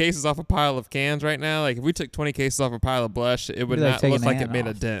 20 cases off a pile of cans right now, like if we took 20 cases off a pile of blush, it would Be like not taking look a like it hand made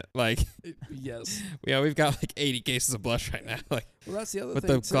a off. dent. Like, Yes. yeah, we've got like 80 cases of blush right now. Like, Well, that's the other with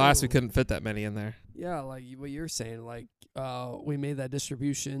thing the glass, too. we couldn't fit that many in there. Yeah, like what you're saying, like we made that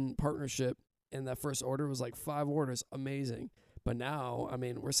distribution partnership, and that first order was like 5 orders, amazing. But now, I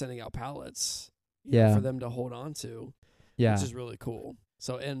mean, we're sending out pallets, you know, Yeah. for them to hold on to, Yeah. which is really cool.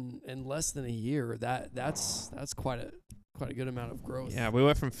 So in less than a year, that's quite a good amount of growth. Yeah, we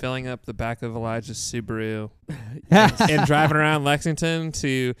went from filling up the back of Elijah's Subaru Yes. and driving around Lexington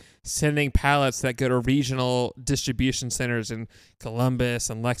to sending pallets that go to regional distribution centers in Columbus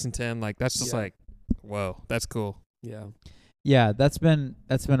and Lexington. Like, that's just Yeah. like, whoa, that's cool. Yeah. Yeah, that's been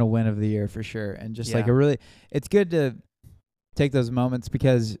a win of the year for sure. And just like Yeah. it's good to take those moments,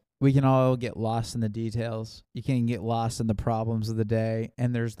 because we can all get lost in the details. You can get lost in the problems of the day.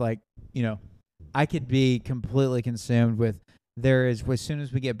 And there's like, you know, I could be completely consumed with, as soon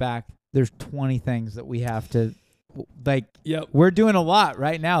as we get back, there's 20 things that we have to, like, Yep. we're doing a lot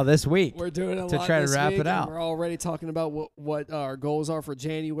right now this week. We're doing a To lot try to this wrap week, it and out. We're already talking about what our goals are for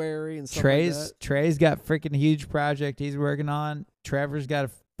January and stuff like that. Trey's got freaking huge project he's working on. Trevor's got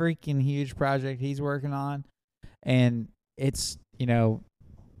a freaking huge project he's working on. And it's, you know,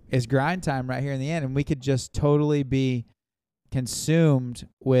 it's grind time right here in the end. And we could just totally be consumed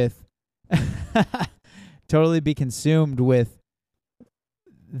with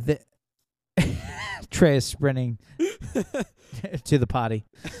the Trey is sprinting to the potty.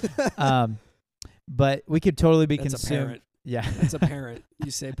 But we could totally be That's consumed. apparent. Yeah. That's apparent.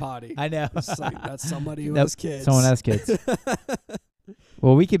 You say potty. I know. It's like, that's somebody who Nope, has kids. someone has kids.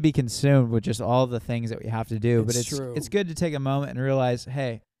 Well, we could be consumed with just all the things that we have to do, but It's true. it's good to take a moment and realize,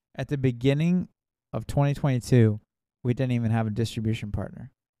 hey, at the beginning of 2022, we didn't even have a distribution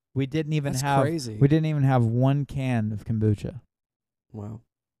partner. We didn't even That's crazy. We didn't even have one can of kombucha. Wow.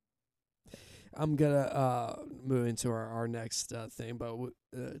 I'm gonna move into our next thing, but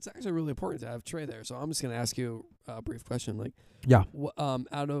it's actually really important to have Trey there. So I'm just gonna ask you a brief question. Like, Yeah.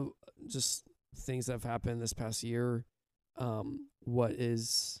 Out of just things that have happened this past year, what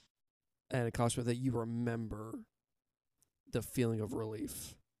is an accomplishment that you remember the feeling of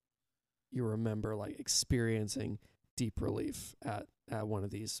relief? You remember like experiencing deep relief at one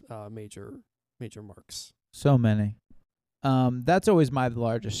of these major marks. So many. That's always my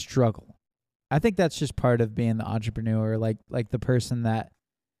largest struggle. I think that's just part of being the entrepreneur, like the personality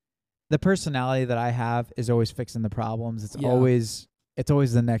that I have is always fixing the problems. It's Yeah. always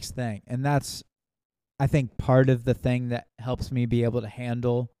the next thing. And that's, I think, part of the thing that helps me be able to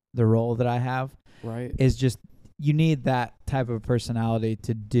handle the role that I have Right. is just, you need that type of personality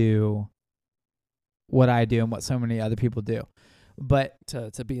to do what I do and what so many other people do. But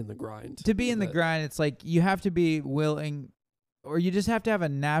To be in the grind. to be in the That- grind, it's like you have to be willing, or you just have to have a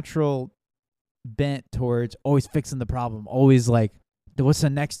natural bent towards always fixing the problem, always like, what's the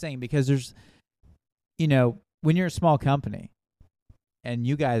next thing? Because there's, when you're a small company, and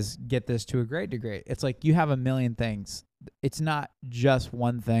you guys get this to a great degree, it's like you have a million things. It's not just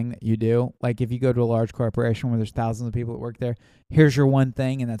one thing that you do. Like if you go to a large corporation where there's thousands of people that work there, here's your one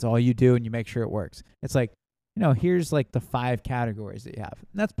thing, and that's all you do, and you make sure it works. It's like, here's like the 5 categories that you have.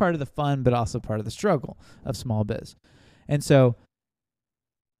 And that's part of the fun, but also part of the struggle of small biz. And so,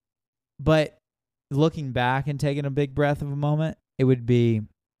 but looking back and taking a big breath of a moment, it would be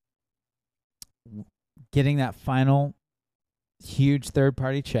getting that final huge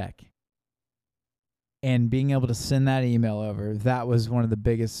third-party check and being able to send that email over. That was one of the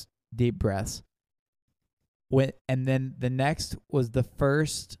biggest deep breaths. And then the next was the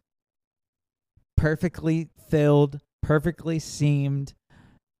first perfectly filled, perfectly seamed,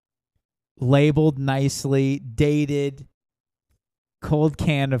 labeled nicely, dated, cold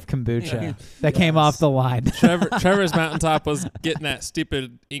can of kombucha that came off the line. Trevor's mountaintop was getting that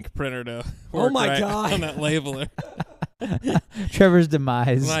stupid ink printer to Oh work my right God. on that labeler. Trevor's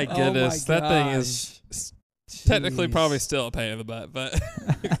demise. My goodness, oh my that thing gosh. is technically Jeez. probably still a pain in the butt, but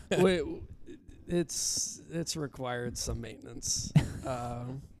Wait, it's required some maintenance.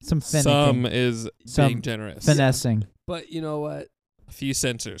 Some finicking. some is Some being generous. finessing. But you know what? A few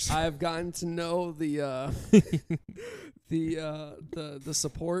sensors. I've gotten to know the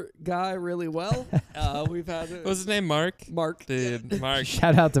support guy really well. We've had What was his name? Mark? Mark. Dude, Mark.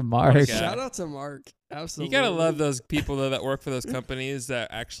 Shout out to Mark. Okay. Shout out to Mark. You Absolutely. gotta love those people though that work for those companies that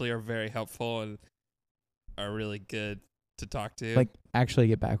actually are very helpful and are really good to talk to. Like, actually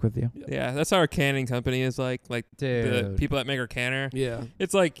get back with you. yeah, that's how our canning company is like the Dude. people that make our canner. Yeah.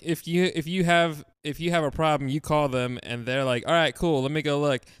 It's like if you have a problem, you call them and they're like, all right, cool, let me go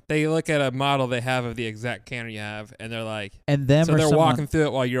look. They look at a model they have of the exact canner you have, and they're like, And them so or they're someone, walking through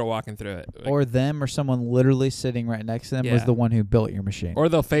it while you're walking through it, like, or them or someone literally sitting right next to them was Yeah. the one who built your machine. or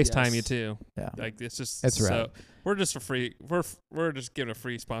they'll FaceTime Yes. you too. Yeah. Like it's just It's so rad. we're just we're just giving a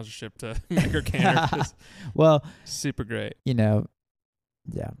free sponsorship to Maker Canner. It's Well, super great. yeah,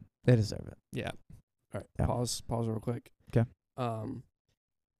 they deserve it. Yeah. All right. Yeah. Pause real quick. 'Kay.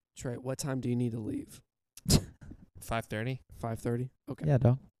 Trey, what time do you need to leave? 5:30. 5:30? Okay. Yeah,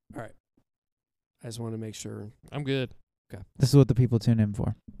 dog. I just want to make sure. I'm good. This is what the people tune in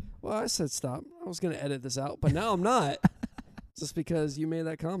for. Well, I said stop. I was going to edit this out, but now I'm not. Just because you made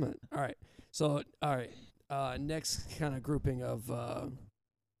that comment. All right. So, all right. Next kind of grouping of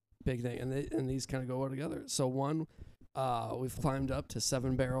big thing, and these kind of go all together. So one, we've climbed up to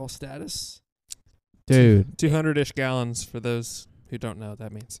 7-barrel status, Dude, 200-ish gallons for those who don't know what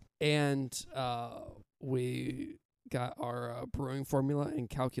that means. and we got our brewing formula and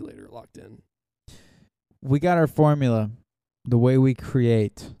calculator locked in. we got our formula, the way we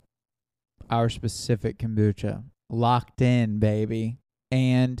create our specific kombucha, locked in, baby.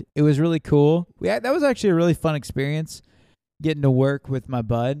 And it was really cool. That was actually a really fun experience, getting to work with my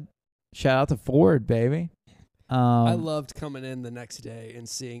bud. Shout out to Ford, baby. I loved coming in the next day and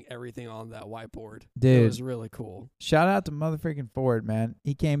seeing everything on that whiteboard. It Dude. was really cool. Shout out to motherfucking Ford, man.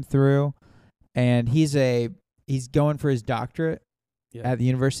 He came through, and he's going for his doctorate Yeah. at the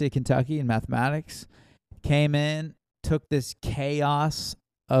University of Kentucky in mathematics. Came in, took this chaos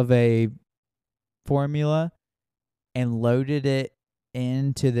of a formula, and loaded it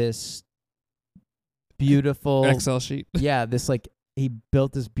into this beautiful Excel sheet. yeah, this he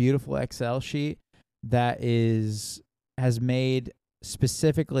built this beautiful Excel sheet that has made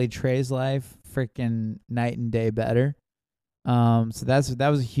specifically Trey's life freaking night and day better. So that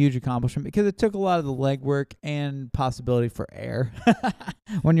was a huge accomplishment because it took a lot of the legwork and possibility for error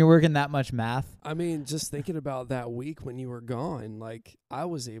when you're working that much math. I mean, just thinking about that week when you were gone, like I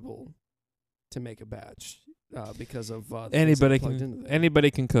was able to make a batch because of the things that are plugged into there.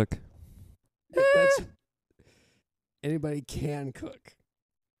 Anybody can cook. That's anybody can cook.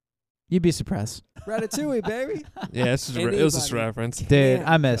 You'd be surprised. Ratatouille, baby. Yeah, it was just a Anybody reference. Dude, can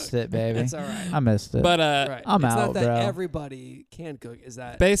I missed cook. it, baby. That's all right. I missed it. But Right. I'm it's out, not that bro. everybody can cook. Is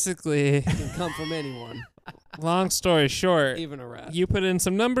that basically, it can come from anyone, long story short, even a rat. you put in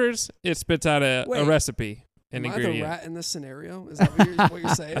some numbers, it spits out a Wait, recipe, an Am I the ingredient. rat in this scenario? Is that what you're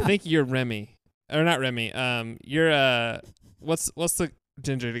saying? I think you're Remy, or not Remy. You're what's the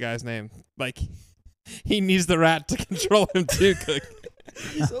ginger guy's name? Like, he needs the rat to control him to cook.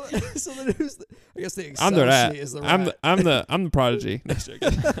 so then who's the, I guess the Excel I'm the rat. sheet is the rat. I'm the prodigy. No,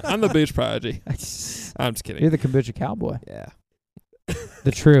 joking. I'm the booch prodigy. I'm just kidding. You're the kombucha cowboy. Yeah.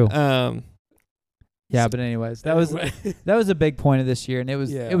 The true. Yeah, but anyways, that was Anyway. that was a big point of this year, and it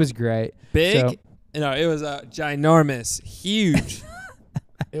was great. big. So- No, it was a ginormous, huge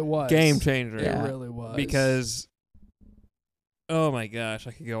It was game changer. It Yeah. really was Because, oh my gosh,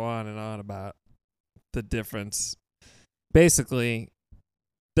 I could go on and on about the difference. Basically,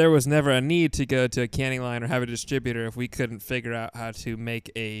 there was never a need to go to a canning line or have a distributor if we couldn't figure out how to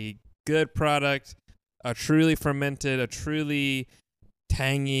make a good product, a truly fermented, a truly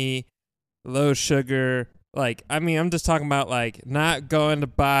tangy, low sugar. Like, I mean, I'm just talking about, like, not going to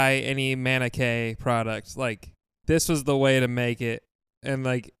buy any Manikay product. Like, this was the way to make it. And,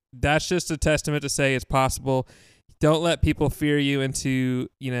 like, that's just a testament to say it's possible. Don't let people fear you into,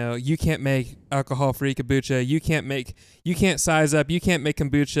 you can't make alcohol-free kombucha. You can't size up. You can't make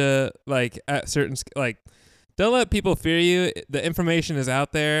kombucha, like, at certain, don't let people fear you. The information is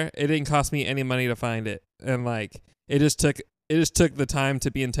out there. It didn't cost me any money to find it. And, like, it just took the time to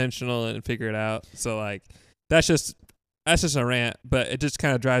be intentional and figure it out. So, like, that's just a rant, but it just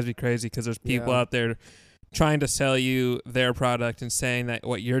kind of drives me crazy because there's people out there trying to sell you their product and saying that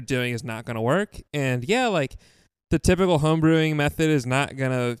what you're doing is not going to work. And yeah, like, the typical homebrewing method is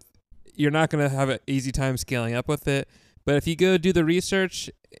you're not going to have an easy time scaling up with it. But if you go do the research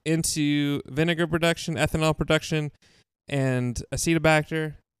into vinegar production, ethanol production, and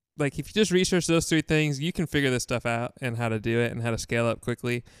Acetobacter, like, if you just research those three things, you can figure this stuff out and how to do it and how to scale up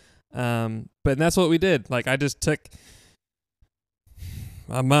quickly. But that's what we did. Like, I just took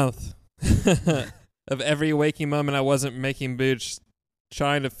a month of every waking moment I wasn't making booch,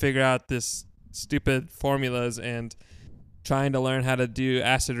 trying to figure out this stupid formulas and trying to learn how to do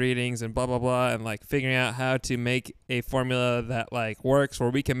acid readings and blah, blah, blah, and, like, figuring out how to make a formula that, like, works where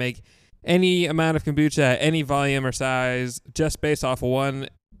we can make any amount of kombucha at any volume or size just based off one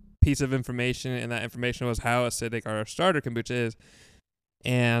piece of information, and that information was how acidic our starter kombucha is.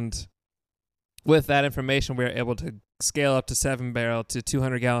 And with that information, we were able to scale up to 7-barrel to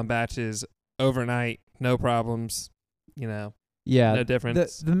 200-gallon batches overnight, no problems, Yeah. no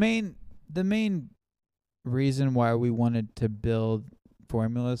difference. The main reason why we wanted to build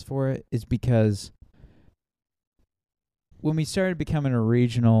formulas for it is because when we started becoming a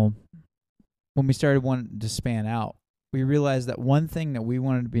regional, when we started wanting to span out, we realized that one thing that we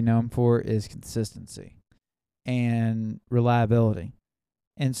wanted to be known for is consistency and reliability.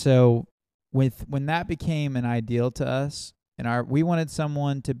 And so when that became an ideal to us, and we wanted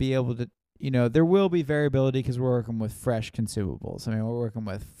someone to be able to, there will be variability because we're working with fresh consumables. I mean, we're working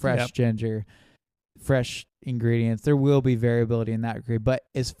with fresh ginger, fresh ingredients. There will be variability in that degree. But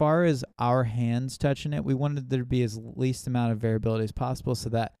as far as our hands touching it, we wanted there to be as least amount of variability as possible so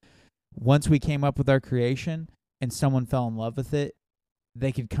that once we came up with our creation and someone fell in love with it,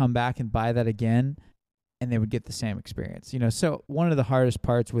 they could come back and buy that again and they would get the same experience. So one of the hardest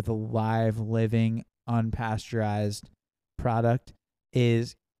parts with a live, living, unpasteurized product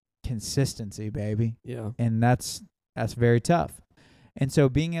is consistency, baby. Yeah. And that's very tough. And so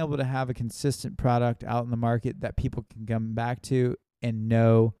being able to have a consistent product out in the market that people can come back to and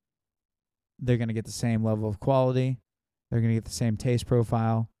know they're going to get the same level of quality, they're going to get the same taste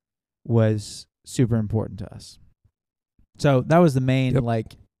profile, was super important to us. So that was the main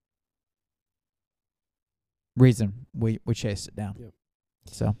reason we chased it down. Yep.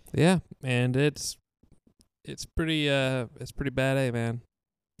 So Yeah, and it's pretty bad, man.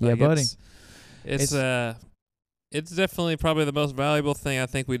 Yeah, buddy. It's definitely probably the most valuable thing I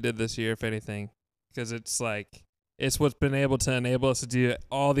think we did this year, if anything, because it's what's been able to enable us to do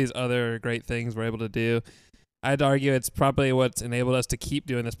all these other great things we're able to do. I'd argue it's probably what's enabled us to keep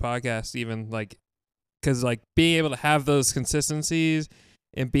doing this podcast, even because being able to have those consistencies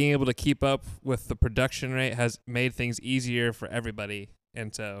and being able to keep up with the production rate has made things easier for everybody,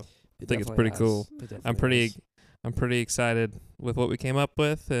 and so I think it's pretty cool. I'm pretty excited with what we came up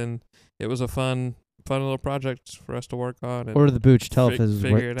with, and it was a fun fun little project for us to work on. And Order the booch. Tell Fi- if it was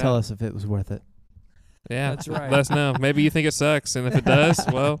figure it tell out. us if it was worth it. yeah, That's right. Let us know. Maybe you think it sucks, and if it does,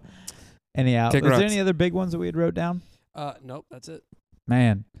 well, Anyhow, Kick was there rocks. any other big ones that we had wrote down? Nope, that's it.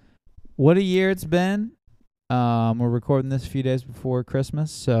 Man, what a year it's been. We're recording this a few days before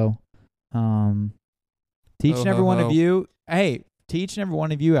Christmas, so to each and every one of you, hey, to each and every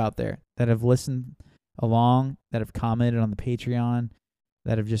one of you out there that have listened along, that have commented on the Patreon,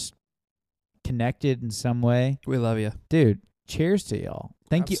 that have just connected in some way, we love you. dude, cheers to y'all.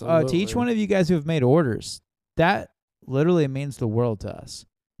 Thank you to Absolutely. each one of you guys who have made orders. That literally means the world to us,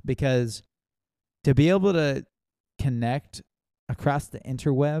 because to be able to connect across the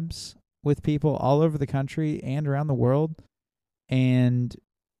interwebs with people all over the country and around the world, and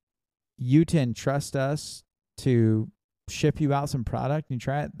you to entrust us to ship you out some product and you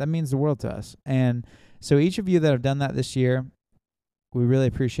try it, that means the world to us. And so each of you that have done that this year, we really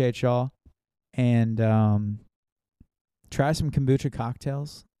appreciate y'all. And try some kombucha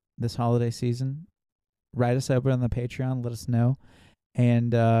cocktails this holiday season. Write us over on the Patreon. Let us know.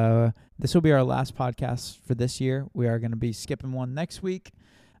 And this will be our last podcast for this year. We are going to be skipping one next week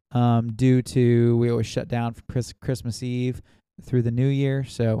due to we always shut down for Christmas Eve through the New Year.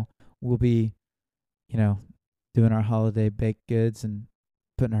 So we'll be, doing our holiday baked goods and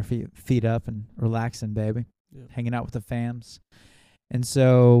putting our feet up and relaxing, baby. Yeah. Hanging out with the fams. And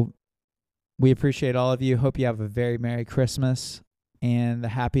so we appreciate all of you. Hope you have a very Merry Christmas and the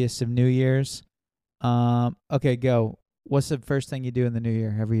happiest of New Year's. Okay, go. What's the first thing you do in the new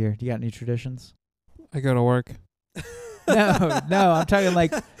year every year? Do you got any traditions? I go to work. No, I'm talking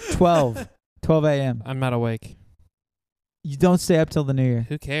like 12 a.m. I'm not awake. You don't stay up till the new year.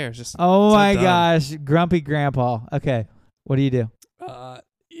 Who cares? Just Oh so my dumb. gosh, grumpy grandpa. Okay, what do you do?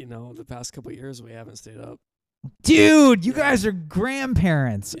 The past couple of years we haven't stayed up. Dude, you guys are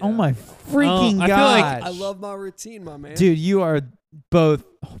grandparents. Oh Yeah. my freaking I feel like gosh. I love my routine, my man. Dude, you are both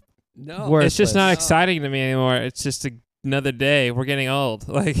no, Worth- It's just not No. exciting to me anymore. It's just another day. We're getting old.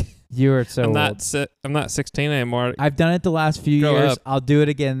 Like you are so I'm old. not. I'm not 16 anymore. I've done it the last few Grow years. up. I'll do it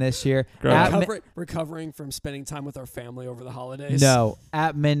again this year. Grow At up. mi- recovering from spending time with our family over the holidays. No,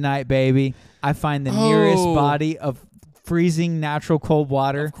 at midnight, baby, I find the nearest Oh. body of freezing natural cold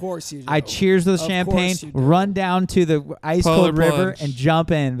water. Of course you do. I cheers with Of champagne, course you do. run down to the ice Polar cold river, plunge. and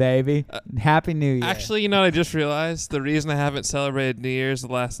jump in, baby. Happy New Year. Actually, you know what I just realized? The reason I haven't celebrated New Year's the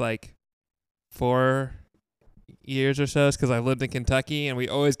last 4 years or so is because I lived in Kentucky and we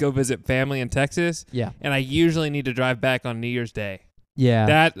always go visit family in Texas, yeah, and I usually need to drive back on New Year's Day. yeah,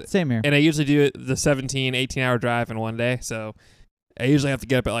 That same here. and I usually do it the 18-hour drive in one day, so I usually have to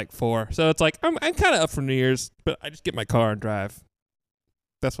get up at 4. So it's like I'm kind of up for New Year's, but I just get my car and drive.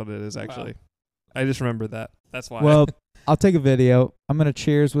 That's what it is actually. I just remember that. That's why. Well, I'll take a video. I'm gonna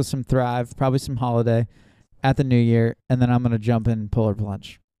cheers with some Thrive, probably some Holiday, at the New Year, and then I'm gonna jump in polar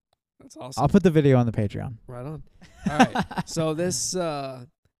plunge. That's awesome. I'll put the video on the Patreon. Right on. All right. So this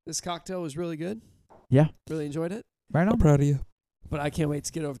cocktail was really good. Yeah. Really enjoyed it. Right on. proud of you. But I can't wait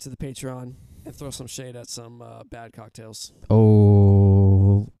to get over to the Patreon and throw some shade at some bad cocktails.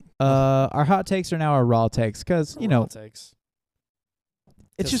 Oh, our hot takes are now our raw takes because Raw takes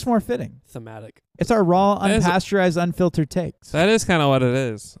it's just more fitting. thematic. It's our raw, That is- unpasteurized, unfiltered takes. That is kind of what it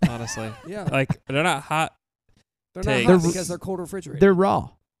is, honestly. Yeah. Like they're not hot. They're takes. not hot They're- because they're cold refrigerated. They're raw.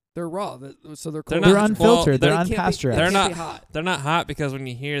 They're raw. So they're They're cold. They're not- unfiltered. well, they're They can't be- unpasteurized. They're can't not be hot. They're not hot because when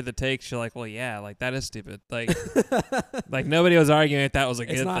you hear the takes, you're like, well, yeah, like that is stupid. Like nobody was arguing that was a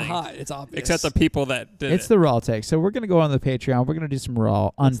It's good not thing, hot. It's obvious. except the people that did It's it. the raw take. So we're going to go on the Patreon. We're going to do some raw,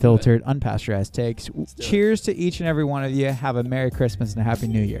 Let's do it. unfiltered, unpasteurized takes. Let's do it. Cheers to each and every one of you. Have a Merry Christmas and a Happy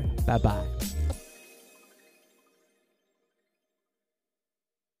New Year. Bye-bye.